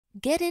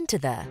Get into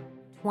the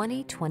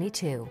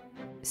 2022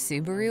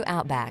 Subaru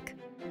Outback.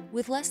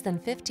 With less than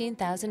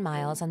 15,000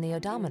 miles on the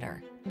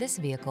odometer, this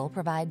vehicle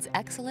provides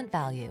excellent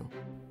value.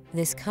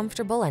 This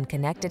comfortable and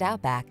connected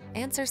Outback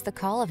answers the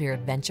call of your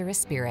adventurous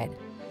spirit.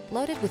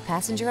 Loaded with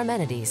passenger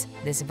amenities,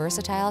 this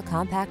versatile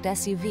compact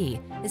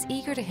SUV is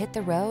eager to hit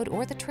the road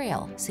or the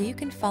trail so you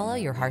can follow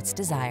your heart's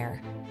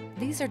desire.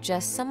 These are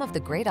just some of the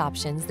great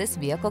options this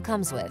vehicle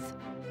comes with: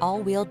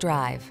 all-wheel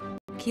drive,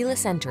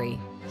 keyless entry,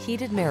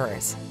 heated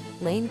mirrors,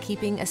 lane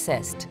keeping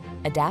assist,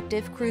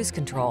 adaptive cruise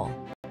control,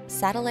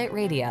 satellite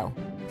radio,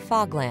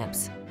 fog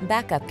lamps,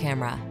 backup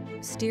camera,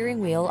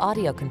 steering wheel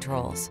audio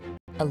controls,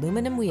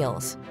 aluminum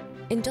wheels.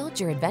 Indulge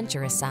your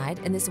adventurous side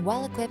in this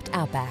well-equipped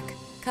Outback.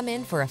 Come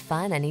in for a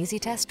fun and easy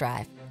test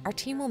drive. Our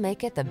team will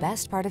make it the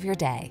best part of your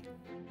day.